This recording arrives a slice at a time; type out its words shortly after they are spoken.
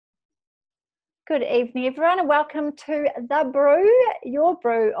Good evening, everyone, and welcome to The Brew, your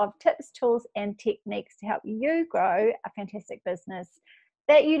brew of tips, tools, and techniques to help you grow a fantastic business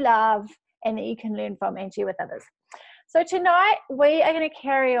that you love and that you can learn from and share with others. So tonight we are going to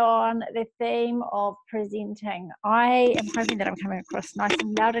carry on the theme of presenting. I am hoping that I'm coming across nice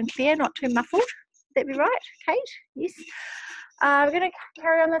and loud and clear, not too muffled. Would that be right, Kate? Yes. We're going to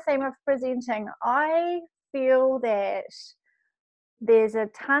carry on the theme of presenting. I feel that there's a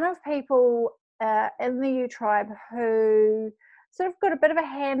ton of people in the U Tribe who sort of got a bit of a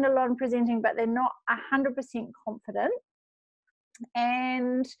handle on presenting, but they're not 100% confident.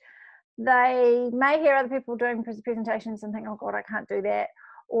 And they may hear other people doing presentations and think, oh God, I can't do that.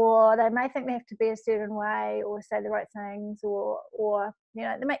 Or they may think they have to be a certain way or say the right things, or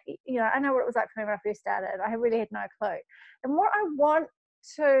they may, I know what it was like for me when I first started. I really had no clue. And what I want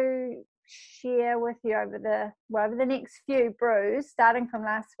to share with you over the next few brews, starting from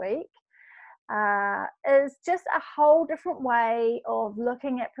last week, is just a whole different way of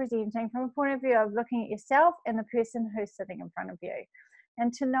looking at presenting from a point of view of looking at yourself and the person who's sitting in front of you.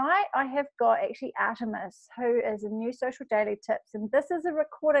 And tonight I have got actually Artemis, who is a new social daily tips, and this is a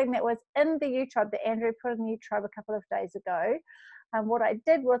recording that was in the U Tribe that Andrew put in the U Tribe a couple of days ago. And what I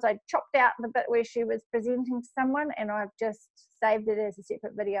did was I chopped out the bit where she was presenting to someone, and I've just saved it as a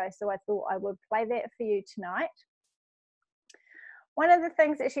separate video, so I thought I would play that for you tonight. One of the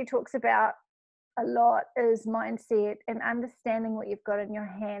things that she talks about a lot is mindset and understanding what you've got in your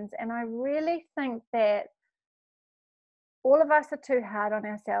hands. And I really think that all of us are too hard on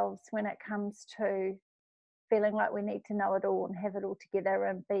ourselves when it comes to feeling like we need to know it all and have it all together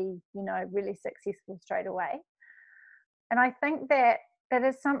and be, really successful straight away. And I think that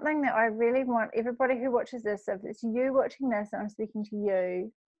is something that I really want everybody who watches this, if it's you watching this and I'm speaking to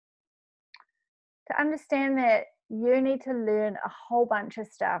you, to understand that you need to learn a whole bunch of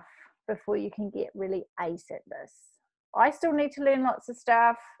stuff before you can get really ace at this. I still need to learn lots of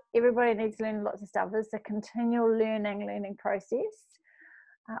stuff. Everybody needs to learn lots of stuff. It's a continual learning process.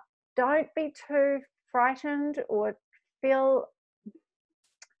 Don't be too frightened or feel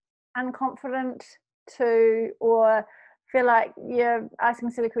unconfident or feel like you're asking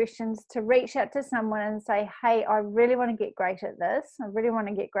silly questions, to reach out to someone and say, hey, I really want to get great at this. I really want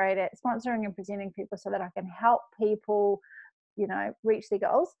to get great at sponsoring and presenting people so that I can help people, reach their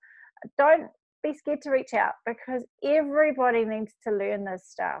goals. Don't be scared to reach out, because everybody needs to learn this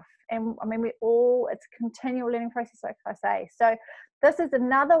stuff. And I mean, it's a continual learning process, like I say. So this is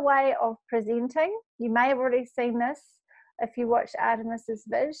another way of presenting. You may have already seen this if you watched Artemis's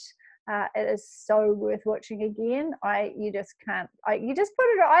vid. It is so worth watching again. You just put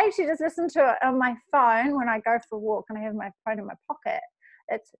it, I actually just listen to it on my phone when I go for a walk and I have my phone in my pocket.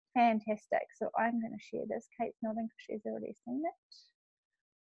 It's fantastic. So I'm going to share this. Kate's nodding because she's already seen it.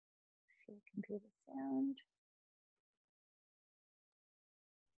 Computer sound.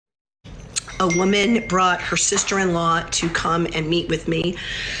 A woman brought her sister-in-law to come and meet with me,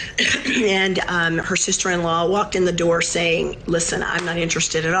 and her sister-in-law walked in the door saying, listen, I'm not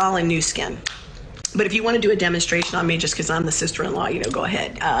interested at all in new skin, but if you want to do a demonstration on me just because I'm the sister-in-law, go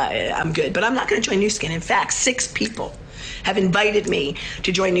ahead. I'm good, but I'm not going to join new skin. In fact, 6 people have invited me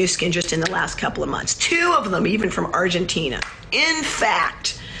to join new skin just in the last couple of months, 2 of them even from Argentina. In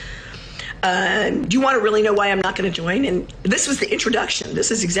fact, do you want to really know why I'm not going to join? And this was the introduction.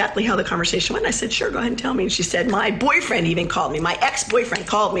 This is exactly how the conversation went. I said, sure, go ahead and tell me. And she said, my boyfriend even called me. My ex-boyfriend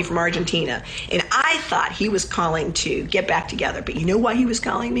called me from Argentina. And I thought he was calling to get back together. But you know why he was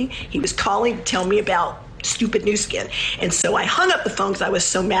calling me? He was calling to tell me about stupid new skin. And so I hung up the phone because I was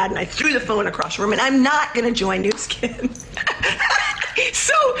so mad, and I threw the phone across the room, and I'm not going to join new skin.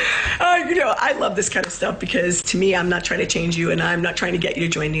 So, I love this kind of stuff, because to me, I'm not trying to change you, and I'm not trying to get you to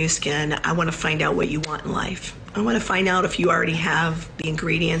join new skin. I want to find out what you want in life. I want to find out if you already have the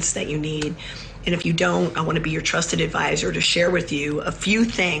ingredients that you need. And if you don't, I want to be your trusted advisor to share with you a few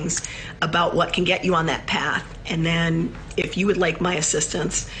things about what can get you on that path. And then if you would like my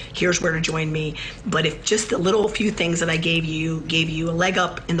assistance, here's where to join me. But if just the little few things that I gave you a leg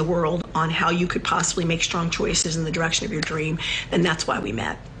up in the world on how you could possibly make strong choices in the direction of your dream, then that's why we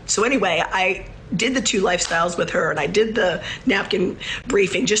met. So anyway, I did the 2 lifestyles with her, and I did the napkin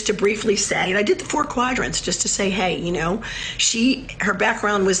briefing just to briefly say, and I did the 4 quadrants just to say, hey, her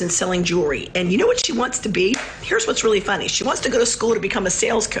background was in selling jewelry, and you know what she wants to be? Here's what's really funny. She wants to go to school to become a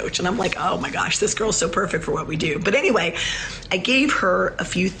sales coach, and I'm like, oh my gosh, this girl's so perfect for what we do. But anyway, I gave her a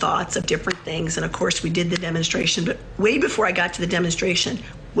few thoughts of different things, and of course we did the demonstration, but way before I got to the demonstration,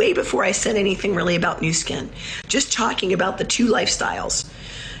 way before I said anything really about new skin, just talking about the 2 lifestyles,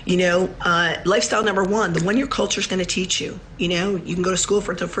 Lifestyle number one, the one your culture is going to teach you. You can go to school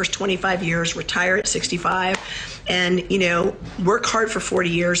for the first 25 years, retire at 65, and, work hard for 40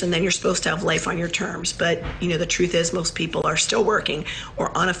 years, and then you're supposed to have life on your terms. But, the truth is most people are still working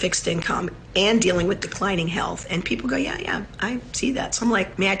or on a fixed income and dealing with declining health. And people go, yeah, I see that. So I'm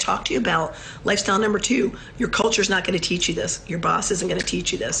like, may I talk to you about lifestyle number two? Your culture is not going to teach you this. Your boss isn't going to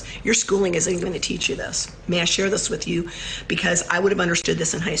teach you this. Your schooling isn't going to teach you this. May I share this with you? Because I would have understood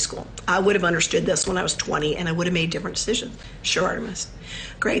this in high school. I would have understood this when I was 20, and I would have made different decisions. Sure, Artemis.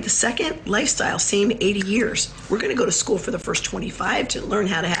 Great. The second lifestyle, same 80 years. We're going to go to school for the first 25 to learn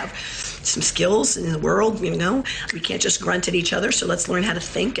how to have some skills in the world. We can't just grunt at each other. So let's learn how to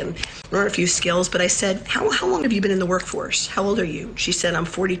think and learn a few skills. But I said, how long have you been in the workforce? How old are you? She said, I'm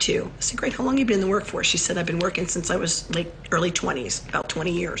 42. I said, great. How long have you been in the workforce? She said, I've been working since I was early 20s, about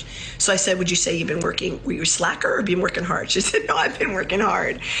 20 years. So I said, would you say you've been working, were you a slacker or been working hard? She said, no, I've been working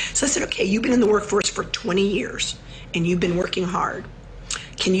hard. So I said, okay, you've been in the workforce for 20 years and you've been working hard.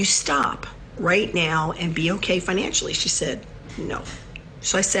 Can you stop right now and be okay financially? She said, no.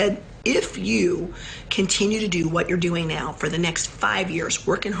 So I said, if you continue to do what you're doing now for the next 5 years,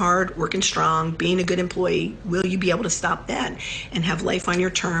 working hard, working strong, being a good employee, will you be able to stop then and have life on your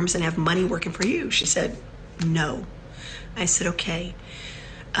terms and have money working for you? She said, no. I said, okay.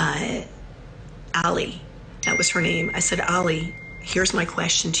 Ali, that was her name. I said, Ali, here's my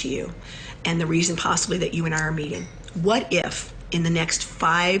question to you, and the reason possibly that you and I are meeting. What if in the next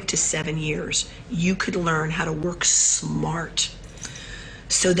 5 to 7 years, you could learn how to work smart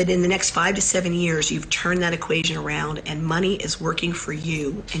so that in the next 5 to 7 years, you've turned that equation around and money is working for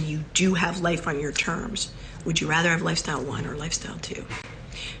you and you do have life on your terms? Would you rather have lifestyle one or lifestyle two?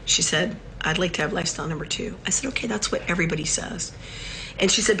 She said, I'd like to have lifestyle number two. I said, okay, that's what everybody says. And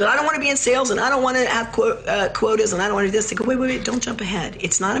she said, but I don't want to be in sales and I don't want to have quotas and I don't want to do this. I go, wait, don't jump ahead.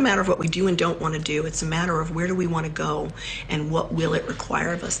 It's not a matter of what we do and don't want to do. It's a matter of where do we want to go and what will it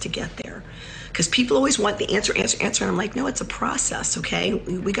require of us to get there. Because people always want the answer. And I'm like, no, it's a process, okay?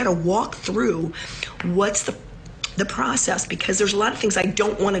 We got to walk through what's the process, because there's a lot of things I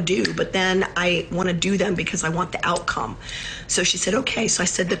don't want to do, but then I want to do them because I want the outcome. So she said, okay. So I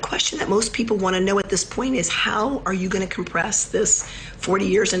said, the question that most people want to know at this point is, how are you going to compress this 40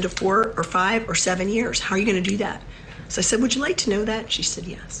 years into 4 or 5 or 7 years? How are you going to do that? So I said, would you like to know that? She said,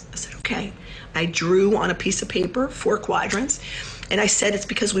 yes. I said, okay. I drew on a piece of paper 4 quadrants, and I said, it's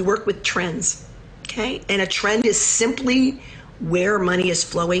because we work with trends, okay? And a trend is simply where money is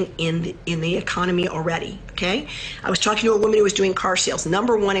flowing in the economy already, okay? I was talking to a woman who was doing car sales,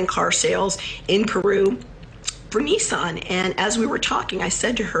 number 1 in car sales in Peru for Nissan. And as we were talking, I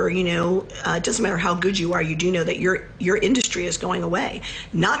said to her, it doesn't matter how good you are, you do know that your industry is going away.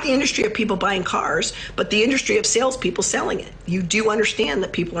 Not the industry of people buying cars, but the industry of salespeople selling it. You do understand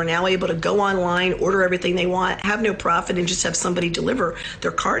that people are now able to go online, order everything they want, have no profit, and just have somebody deliver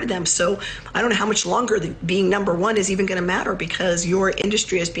their car to them. So I don't know how much longer being number 1 is even going to matter, because your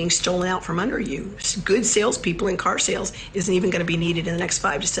industry is being stolen out from under you. Good salespeople in car sales isn't even going to be needed in the next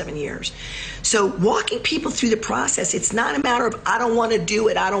 5 to 7 years. So walking people through the process, it's not a matter of I don't want to do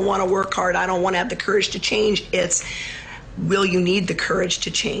it, I don't want to work hard, I don't want to have the courage to change. It's, will you need the courage to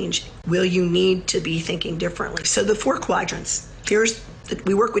change? Will you need to be thinking differently? So the 4 quadrants,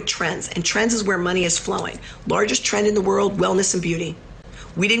 we work with trends, and trends is where money is flowing. Largest trend in the world, wellness and beauty.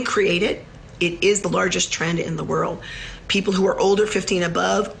 We didn't create it. It is the largest trend in the world. People who are older, 50 and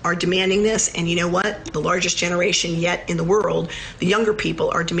above, are demanding this, and you know what? The largest generation yet in the world, the younger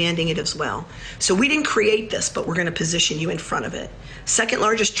people, are demanding it as well. So we didn't create this, but we're going to position you in front of it. Second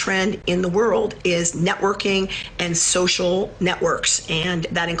largest trend in the world is networking and social networks, and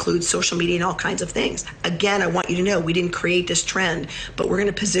that includes social media and all kinds of things. Again, I want you to know we didn't create this trend, but we're going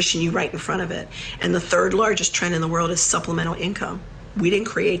to position you right in front of it. And the third largest trend in the world is supplemental income. We didn't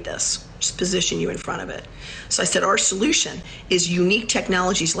create this, just position you in front of it. So I said our solution is unique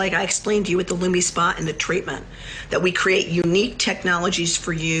technologies, like I explained to you with the Lumi Spot and the treatment, that we create unique technologies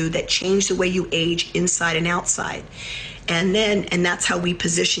for you that change the way you age inside and outside. And that's how we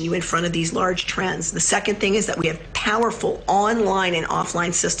position you in front of these large trends. The second thing is that we have powerful online and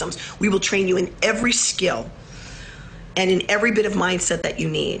offline systems. We will train you in every skill and in every bit of mindset that you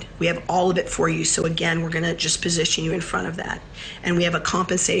need. We have all of it for you. So again, we're going to just position you in front of that. And we have a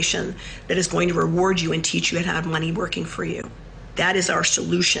compensation that is going to reward you and teach you how to have money working for you. That is our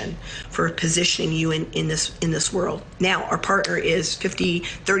solution for positioning you in this world. Now, our partner is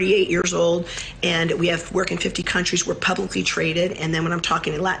 38 years old, and we have work in 50 countries. We're publicly traded. And then when I'm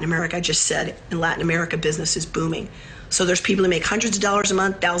talking in Latin America, I just said in Latin America, business is booming. So there's people who make hundreds of dollars a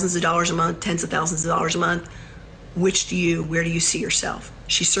month, thousands of dollars a month, tens of thousands of dollars a month. where do you see yourself?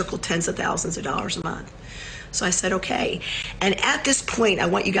 She circled tens of thousands of dollars a month. So I said, okay. And at this point, I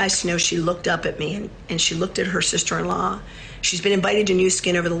want you guys to know she looked up at me and she looked at her sister-in-law. She's been invited to New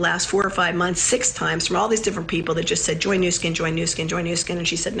Skin over the last 4 or 5 months, 6 times from all these different people that just said, join New Skin, join New Skin, join New Skin. And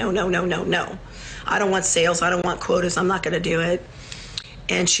she said, no, no, no, no, no. I don't want sales. I don't want quotas. I'm not going to do it.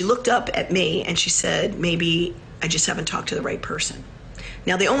 And she looked up at me and she said, maybe I just haven't talked to the right person.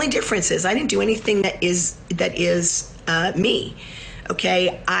 Now, the only difference is I didn't do anything that is me.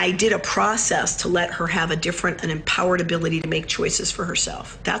 Okay, I did a process to let her have a different and empowered ability to make choices for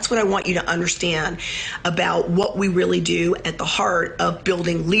herself. That's what I want you to understand about what we really do at the heart of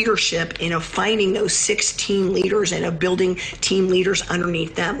building leadership and of finding those 6 team leaders and of building team leaders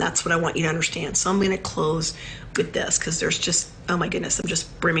underneath them. That's what I want you to understand. So I'm going to close with this because there's just, oh my goodness, I'm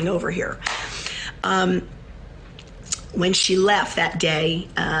just brimming over here. When she left that day,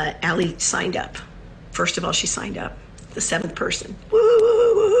 Allie signed up. First of all, she signed up. The 7th person. Woo, woo,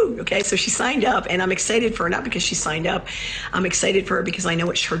 woo, woo. Okay, so she signed up, and I'm excited for her, not because she signed up. I'm excited for her because I know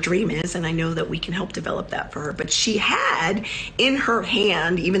what her dream is, and I know that we can help develop that for her. But she had in her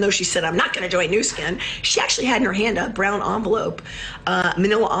hand, even though she said, I'm not going to join New Skin, she actually had in her hand a brown envelope,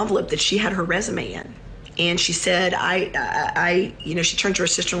 manila envelope that she had her resume in. And she said, she turned to her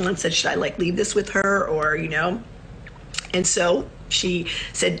sister-in-law and said, should I leave this with her or, And so she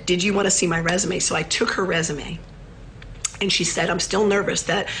said, did you want to see my resume? So I took her resume. And she said, I'm still nervous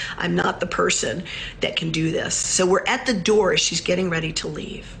that I'm not the person that can do this. So we're at the door as she's getting ready to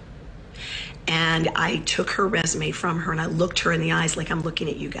leave. And I took her resume from her and I looked her in the eyes like I'm looking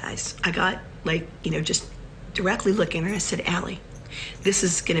at you guys. I got just directly looking at her and I said, Allie,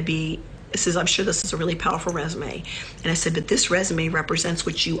 I'm sure this is a really powerful resume. And I said, but this resume represents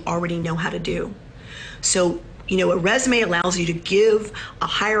what you already know how to do. So a resume allows you to give a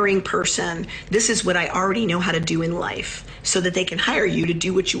hiring person, this is what I already know how to do in life, so that they can hire you to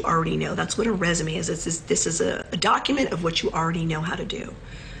do what you already know. That's what a resume is. This is a document of what you already know how to do.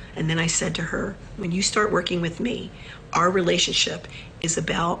 And then I said to her, when you start working with me, our relationship is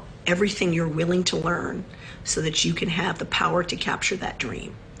about everything you're willing to learn so that you can have the power to capture that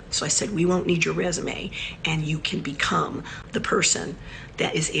dream. So I said, we won't need your resume, and you can become the person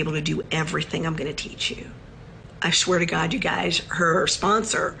that is able to do everything I'm going to teach you. I swear to God, you guys, her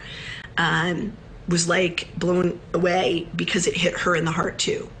sponsor was blown away because it hit her in the heart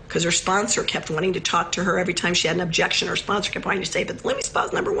too. Because her sponsor kept wanting to talk to her every time she had an objection. Her sponsor kept wanting to say, but let me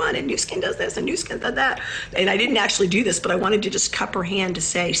spot number 1, and New Skin does this, and New Skin does that. And I didn't actually do this, but I wanted to just cup her hand to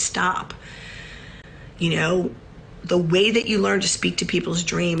say, stop. The way that you learn to speak to people's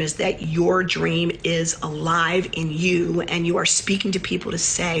dream is that your dream is alive in you, and you are speaking to people to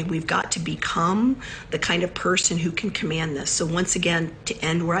say, we've got to become the kind of person who can command this. So once again, to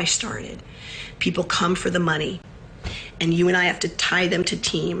end where I started, people come for the money, and you and I have to tie them to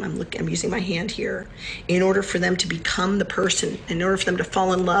team. I'm using my hand here. In order for them to become the person, in order for them to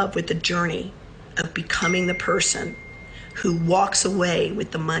fall in love with the journey of becoming the person who walks away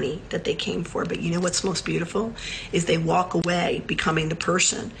with the money that they came for. But you know what's most beautiful is they walk away becoming the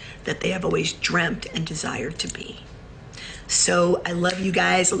person that they have always dreamt and desired to be. So I love you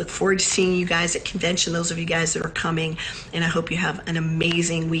guys. I look forward to seeing you guys at convention, those of you guys that are coming, and I hope you have an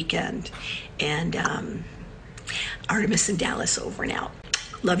amazing weekend. And Artemis in Dallas, over and out.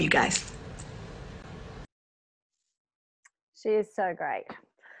 Love you guys. She is so great.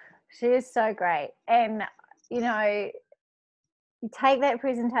 She is so great. And you take that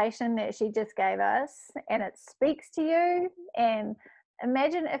presentation that she just gave us and it speaks to you, and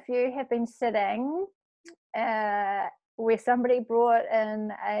imagine if you have been sitting where somebody brought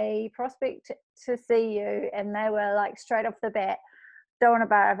in a prospect to see you and they were straight off the bat, don't want a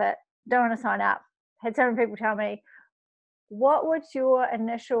bar of it, don't want to sign up. Had so many people tell me, what would your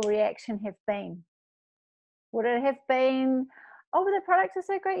initial reaction have been? Would it have been, oh, the products are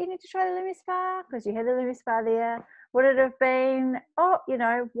so great, you need to try the Lumi Spa because you had the Lumi Spa there? Would it have been, what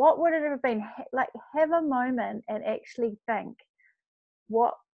would it have been? Have a moment and actually think,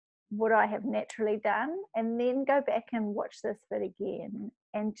 what would I have naturally done? And then go back and watch this bit again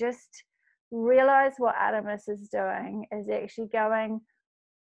and just realize what Artemis is doing is actually going,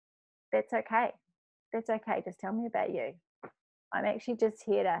 that's okay. That's okay. Just tell me about you. I'm actually just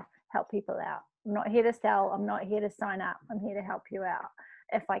here to help people out. I'm not here to sell. I'm not here to sign up. I'm here to help you out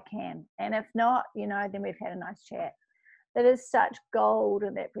if I can. And if not, then we've had a nice chat. That is such gold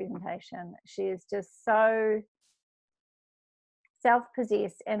in that presentation. She is just so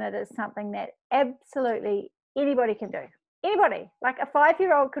self-possessed, and it is something that absolutely anybody can do. Anybody. A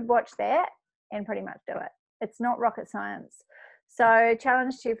 5-year-old could watch that and pretty much do it. It's not rocket science. So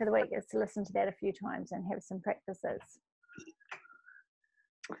challenge to you for the week is to listen to that a few times and have some practices.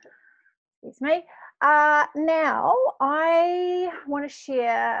 Excuse me. Now I want to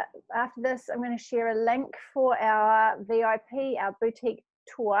share, after this, I'm going to share a link for our VIP, our boutique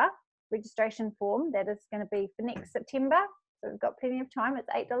tour registration form that is going to be for next September. So we've got plenty of time. It's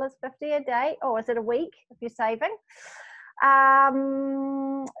 $8.50 a day. Oh, is it a week if you're saving?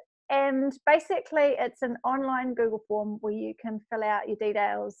 And basically it's an online Google form where you can fill out your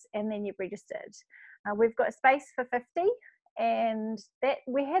details and then you've registered. We've got a space for 50, and that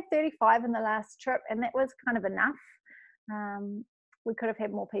we had 35 in the last trip, and that was kind of enough. We could have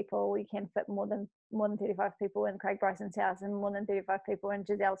had more people. We can fit more than 35 people in Craig Bryson's house and more than 35 people in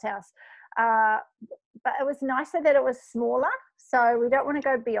Giselle's house. But it was nicer that it was smaller, so we don't want to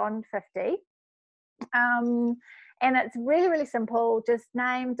go beyond 50. And it's really, really simple. Just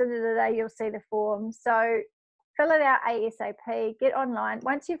name, you'll see the form. So fill it out ASAP, get online.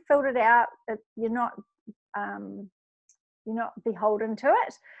 Once you've filled it out, you're not beholden to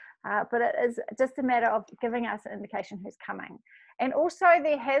it, but it is just a matter of giving us an indication who's coming. And also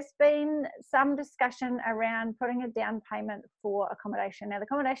there has been some discussion around putting a down payment for accommodation. Now the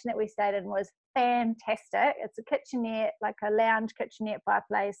accommodation that we stayed in was fantastic. It's a kitchenette, like a lounge kitchenette,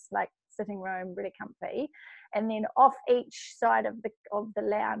 fireplace, like sitting room, really comfy. And then off each side of the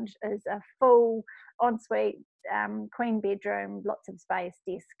lounge is a full ensuite, queen bedroom, lots of space,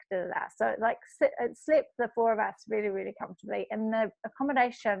 desk, so like it slept the four of us really, really comfortably. And the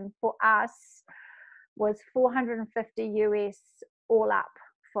accommodation for us was $450 US all up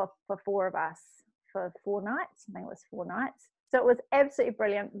for four of us for 4 nights. I think it was 4 nights. So it was absolutely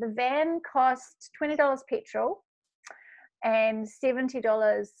brilliant. The van cost $20 petrol and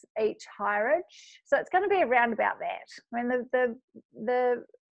 $70 each hireage. So it's going to be around about that. I mean, the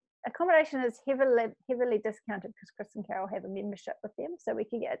accommodation is heavily discounted because Chris and Carol have a membership with them, so we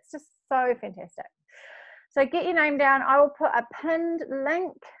can get, it's just so fantastic. So get your name down. I will put a pinned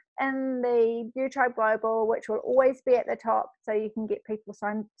link in the U Tribe Global, which will always be at the top, so you can get people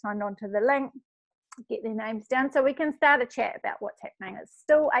signed onto the link, get their names down, so we can start a chat about what's happening. It's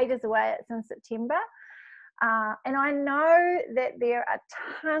still ages away. It's in September. And I know that there are a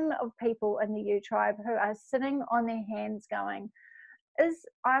ton of people in the U Tribe who are sitting on their hands going,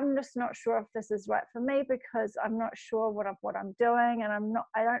 I'm just not sure if this is right for me, because I'm not sure what I'm doing, and I'm not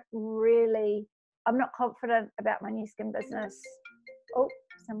confident about my new skin business. Oh,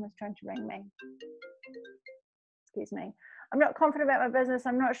 someone's trying to ring me. Excuse me. I'm not confident about my business.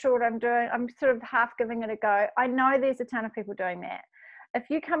 I'm not sure what I'm doing. I'm sort of half giving it a go. I know there's a ton of people doing that. If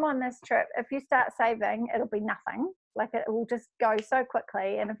you come on this trip, if you start saving, it'll be nothing. Like, it will just go so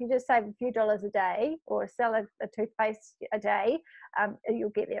quickly. And if you just save a few dollars a day or sell a toothpaste a day, you'll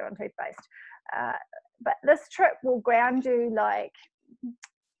get there on toothpaste. But this trip will ground you like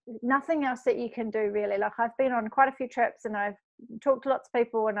nothing else that you can do, really. Like, I've been on quite a few trips and I've talked to lots of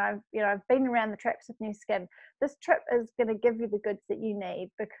people, and I've been around the traps with new skin. This trip is going to give you the goods that you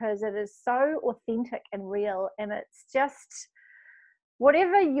need, because it is so authentic and real, and it's just,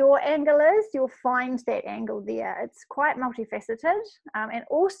 whatever your angle is, you'll find that angle there. It's quite multifaceted, and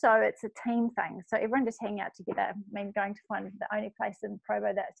also it's a team thing. So everyone just hang out together. I mean, going to find the only place in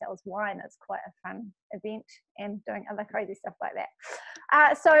Provo that sells wine is quite a fun event, and doing other crazy stuff like that.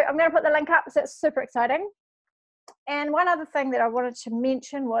 So I'm going to put the link up, so it's super exciting. And one other thing that I wanted to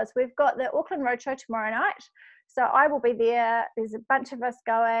mention was we've got the Auckland Roadshow tomorrow night. So I will be there. There's a bunch of us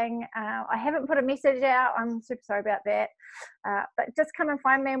going. I haven't put a message out. I'm super sorry about that. But just come and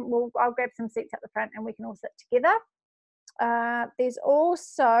find me. I'll grab some seats up the front and we can all sit together. There's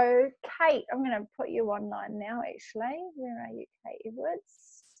also Kate. I'm going to put you online now, actually. Where are you, Kate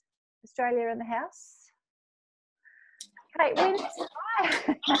Edwards? Australia in the house. Kate,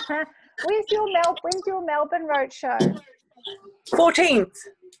 when's your Melbourne Roadshow? 14th.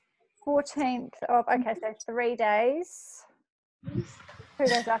 14th of, okay, so 3 days. 2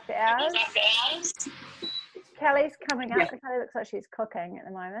 days after ours. Kelly's coming up. Yeah. Kelly looks like she's cooking at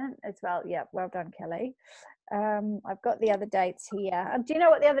the moment as well. Yeah, well done, Kelly. I've got the other dates here. Do you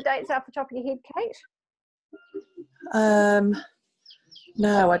know what the other dates are off the top of your head, Kate?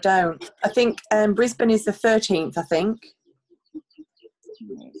 No, I don't. I think Brisbane is the 13th, I think.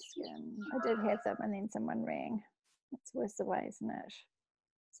 I did have them, and then someone rang. It's worse the way, isn't it?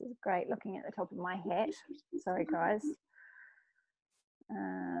 This is great looking at the top of my hat. Sorry, guys.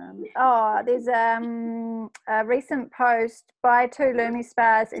 There's a recent post: buy 2 Lumi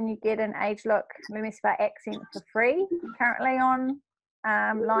Spas and you get an Age Look Lumi Spa accent for free. Currently on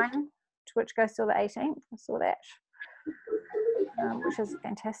line, which goes till the 18th. I saw that, which is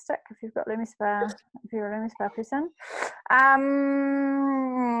fantastic if you've got Lumi Spa, if you're a Lumi Spa person.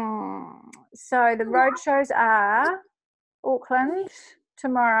 So the road shows are Auckland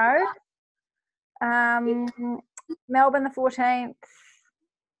tomorrow, Melbourne the 14th,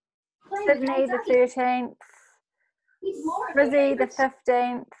 Sydney the 13th, Brizzy the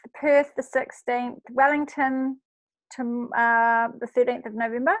 15th, Perth the 16th, Wellington to the 13th of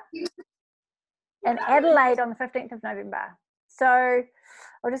November, and Adelaide on the 15th of November. So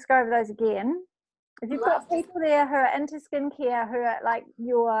I'll just go over those again. If you've got people there who are into skincare, who are like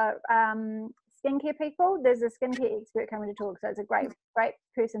your skincare people, there's a skincare expert coming to talk, so it's a great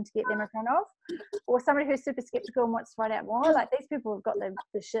person to get them in front of. Or somebody who's super skeptical and wants to find out more, like these people have got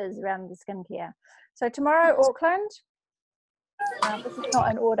the shiz around the skincare. So tomorrow, Auckland. This is not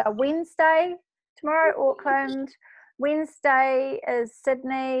in order. Wednesday, tomorrow, Auckland. Wednesday is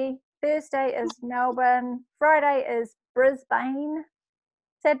Sydney. Thursday is Melbourne. Friday is Brisbane.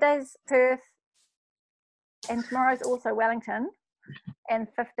 Saturday's Perth. And tomorrow's also Wellington. And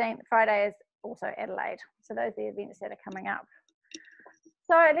 15th Friday is also Adelaide. So those are the events that are coming up.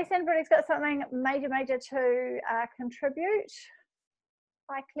 So unless anybody's got something major to contribute.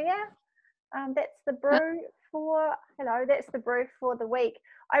 Hi, Claire. That's the brew for, that's the brew for the week.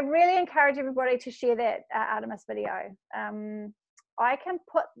 I really encourage everybody to share that Artemis video. I can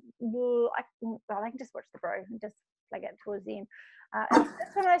put, I can just watch the brew and just flag it towards the end.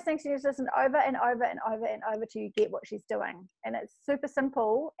 It's one of those things you just listen over and over and over and over till you get what she's doing. And it's super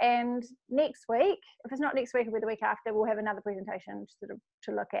simple. And next week, if it's not next week, it'll be the week after, we'll have another presentation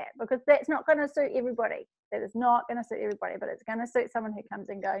to look at, because that's not going to suit everybody. That is not going to suit everybody, but it's going to suit someone who comes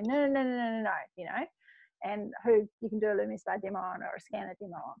and go, no, and who you can do a LumiSpa demo on or a scanner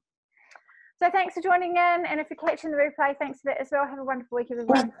demo on. So thanks for joining in. And if you're catching the replay, thanks for that as well. Have a wonderful week,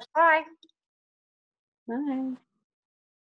 everyone. Bye. Bye.